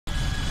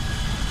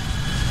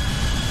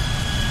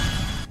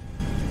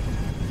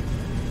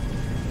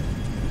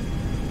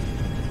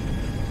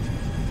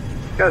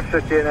Ghost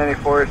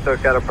 5894,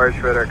 Stoke out approach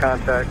radar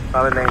contact.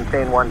 I'm going to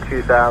maintain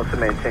 12000,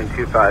 maintain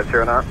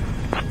 250 knots.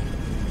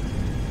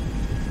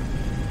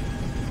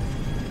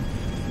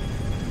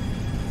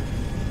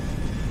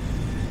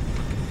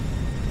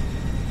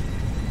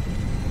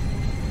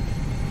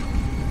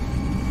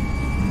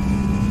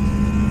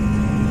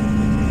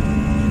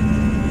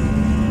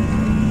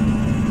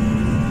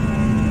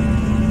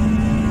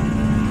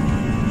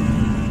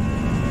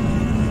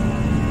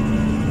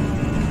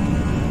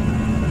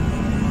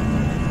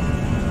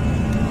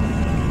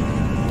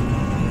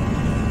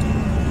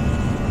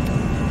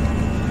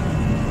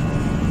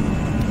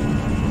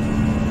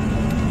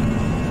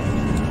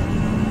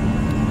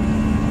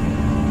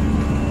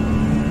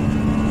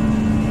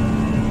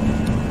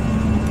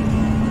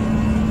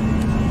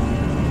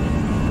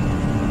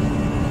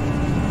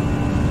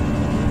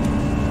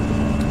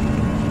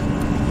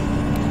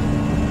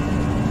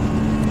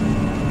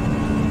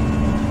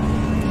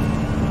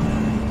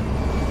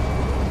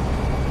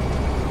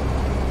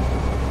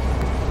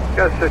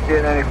 Ghost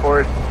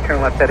 5894,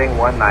 turn left heading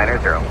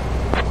 190.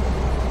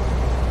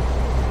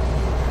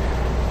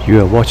 You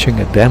are watching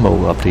a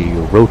demo of the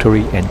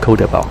Rotary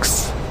Encoder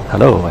box.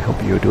 Hello, I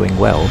hope you're doing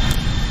well.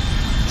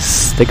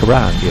 Stick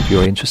around if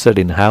you're interested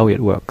in how it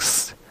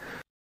works.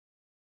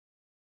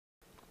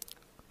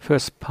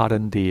 First,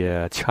 pardon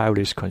the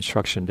childish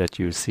construction that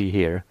you see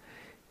here.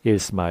 It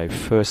is my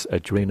first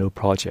Arduino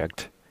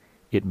project.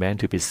 It meant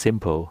to be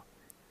simple.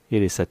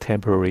 It is a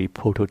temporary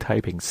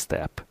prototyping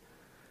step.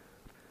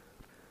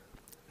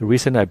 The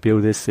reason I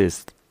built this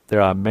is there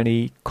are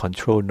many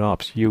control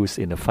knobs used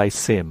in a flight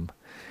sim,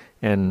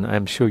 and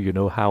I'm sure you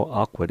know how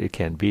awkward it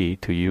can be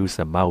to use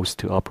a mouse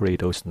to operate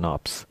those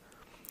knobs.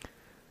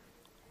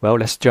 Well,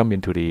 let's jump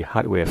into the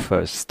hardware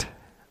first.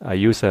 I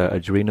use a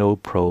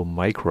Arduino Pro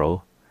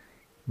Micro,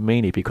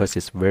 mainly because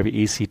it's very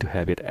easy to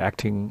have it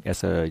acting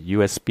as a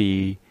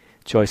USB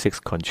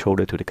joystick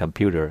controller to the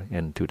computer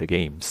and to the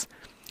games.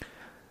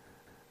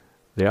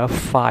 There are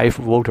 5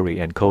 rotary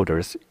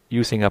encoders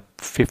using up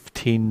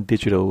 15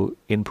 digital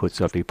inputs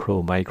of the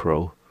Pro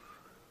Micro.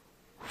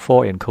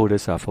 4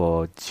 encoders are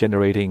for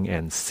generating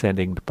and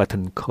sending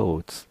button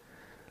codes.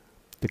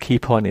 The key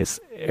point is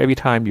every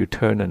time you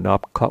turn a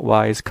knob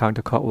clockwise,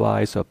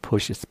 counterclockwise, or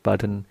push its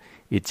button,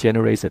 it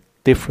generates a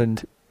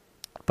different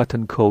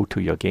button code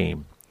to your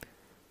game.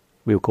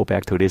 We'll go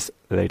back to this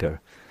later.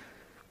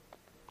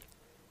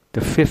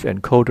 The 5th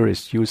encoder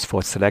is used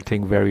for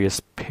selecting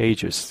various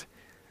pages.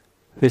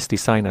 This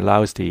design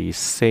allows the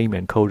same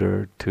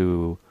encoder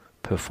to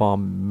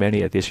perform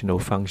many additional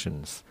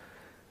functions.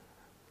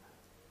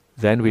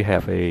 Then we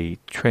have a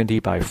 20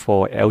 by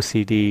 4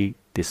 LCD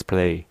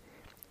display,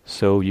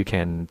 so you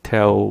can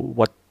tell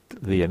what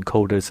the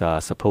encoders are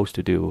supposed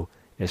to do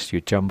as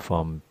you jump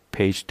from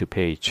page to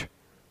page.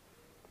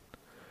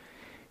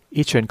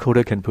 Each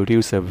encoder can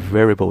produce a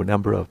variable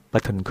number of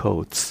button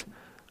codes.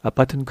 A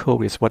button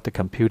code is what the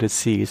computer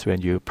sees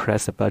when you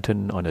press a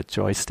button on a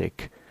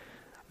joystick.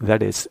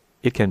 That is,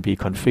 it can be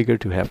configured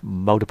to have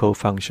multiple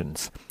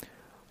functions.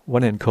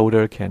 One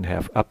encoder can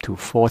have up to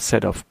 4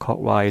 sets of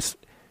clockwise,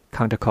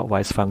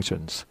 counterclockwise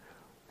functions.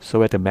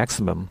 So at the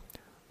maximum,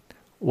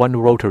 one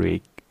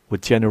rotary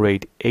would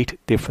generate 8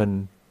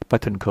 different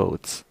button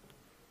codes.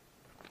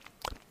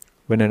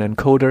 When an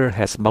encoder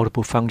has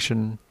multiple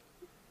functions,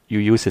 you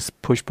use its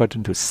push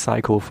button to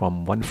cycle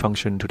from one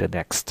function to the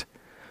next.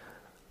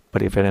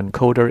 But if an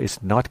encoder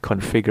is not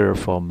configured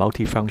for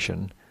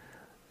multifunction,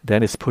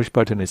 then its push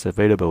button is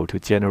available to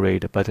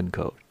generate a button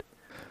code.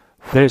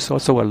 There is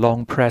also a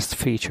long press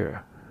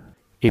feature.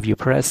 If you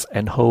press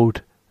and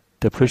hold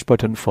the push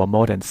button for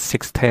more than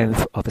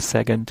 0.6 of a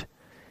second,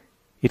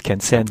 it can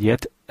send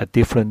yet a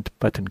different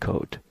button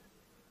code.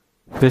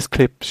 This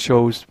clip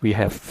shows we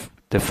have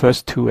the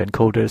first 2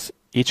 encoders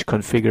each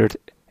configured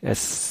as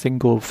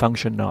single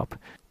function knob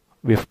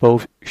with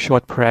both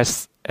short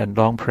press and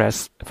long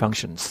press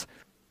functions.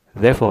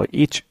 Therefore,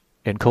 each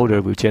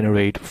encoder will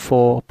generate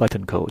 4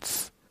 button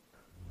codes.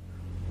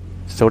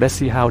 So let's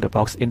see how the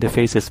box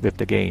interfaces with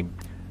the game.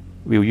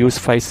 We'll use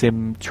Flight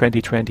Sim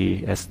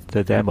 2020 as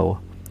the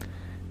demo.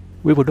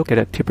 We will look at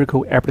a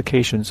typical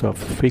applications of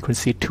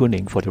frequency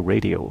tuning for the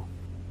radio.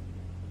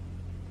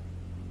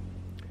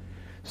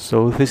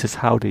 So this is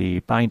how the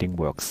binding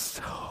works.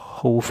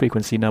 Hold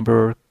frequency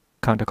number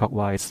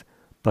counterclockwise,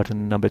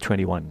 button number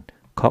 21.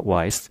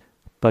 Clockwise,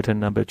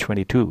 button number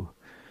 22.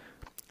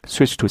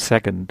 Switch to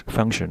second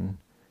function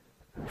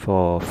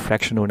for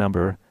fractional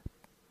number,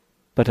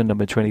 button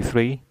number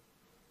 23.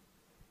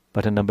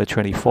 Button number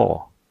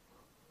 24.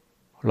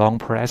 Long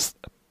press,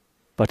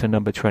 button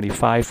number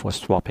 25 for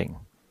swapping.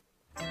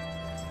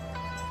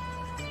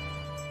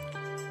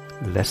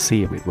 Let's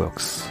see if it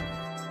works.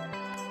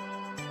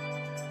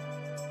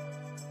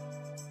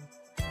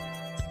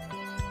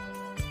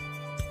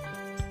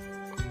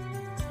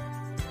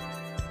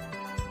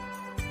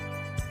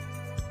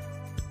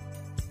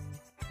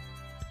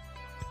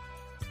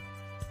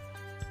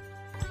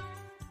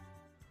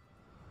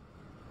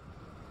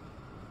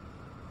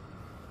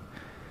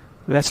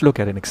 Let's look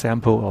at an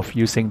example of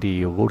using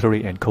the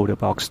Rotary Encoder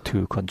box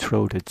to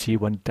control the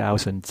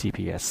G1000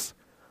 GPS.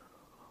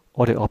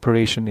 All the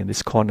operations in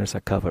these corners are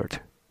covered.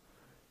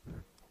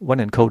 One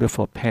encoder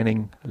for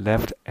panning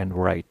left and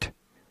right.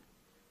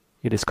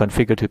 It is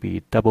configured to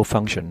be double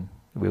function,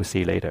 we'll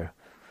see later.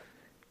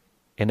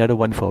 Another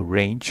one for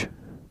range.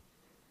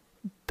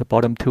 The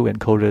bottom two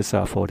encoders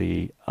are for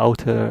the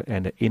outer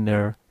and the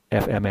inner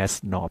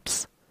FMS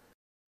knobs.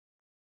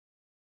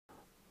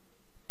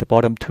 The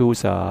bottom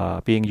tools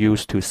are being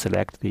used to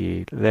select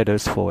the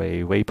letters for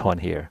a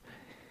waypoint here.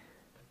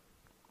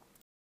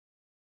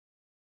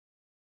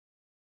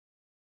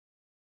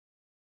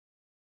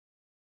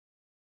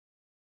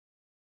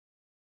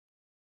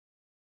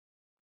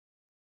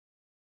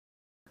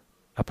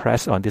 A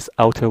press on this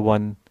outer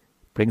one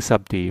brings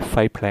up the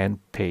flight plan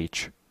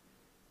page.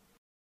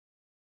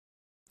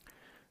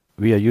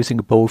 We are using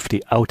both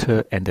the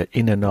outer and the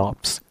inner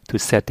knobs to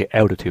set the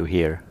altitude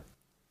here.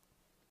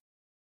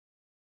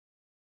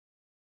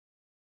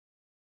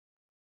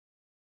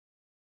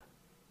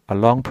 A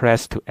long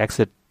press to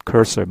exit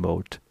cursor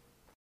mode.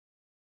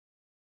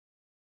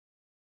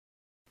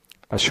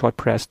 A short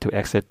press to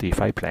exit the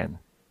flight plan.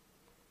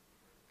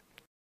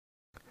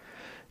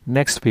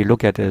 Next, we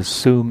look at the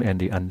zoom and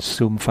the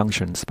unzoom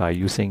functions by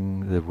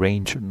using the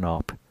range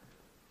knob.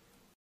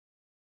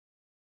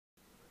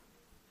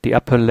 The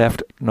upper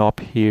left knob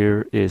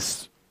here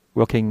is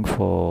working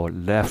for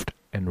left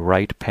and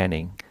right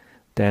panning.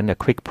 Then a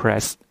quick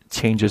press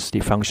changes the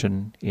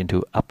function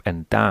into up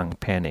and down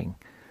panning.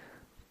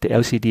 The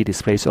LCD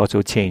display is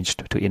also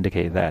changed to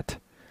indicate that.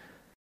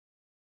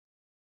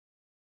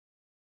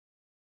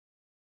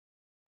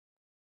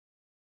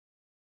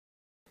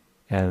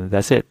 And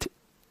that's it.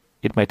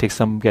 It might take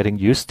some getting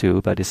used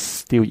to, but it's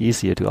still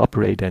easier to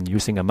operate than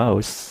using a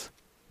mouse.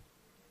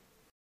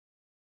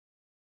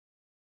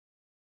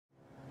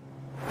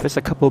 There's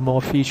a couple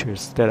more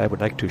features that I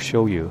would like to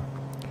show you.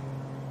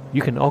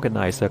 You can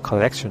organize the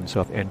collections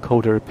of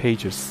encoder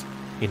pages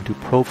into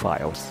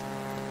profiles.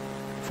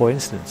 For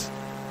instance,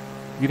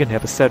 you can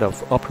have a set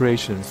of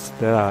operations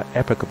that are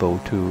applicable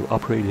to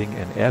operating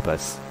an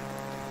Airbus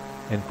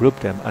and group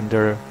them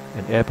under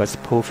an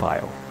Airbus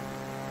profile.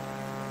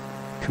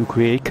 To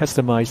create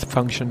customized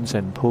functions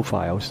and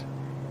profiles,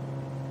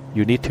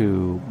 you need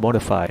to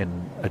modify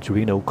an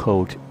Arduino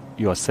code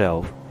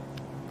yourself.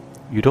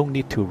 You don't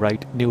need to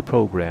write new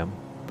program,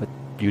 but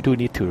you do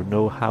need to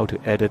know how to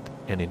edit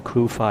and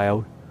include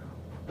file,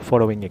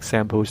 following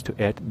examples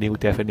to add new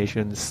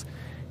definitions,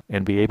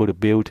 and be able to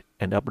build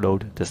and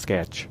upload the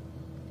sketch.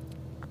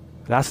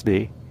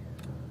 Lastly,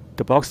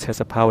 the box has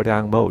a power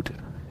down mode.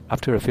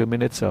 After a few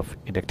minutes of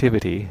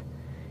inactivity,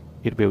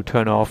 it will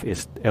turn off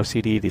its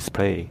LCD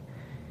display.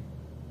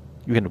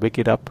 You can wake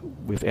it up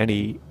with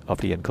any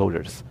of the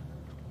encoders.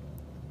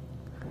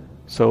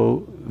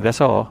 So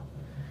that's all.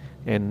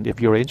 And if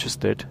you're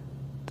interested,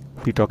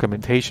 the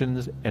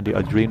documentations and the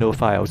Arduino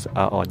files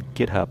are on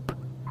GitHub.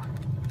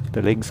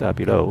 The links are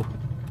below.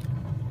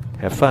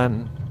 Have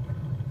fun!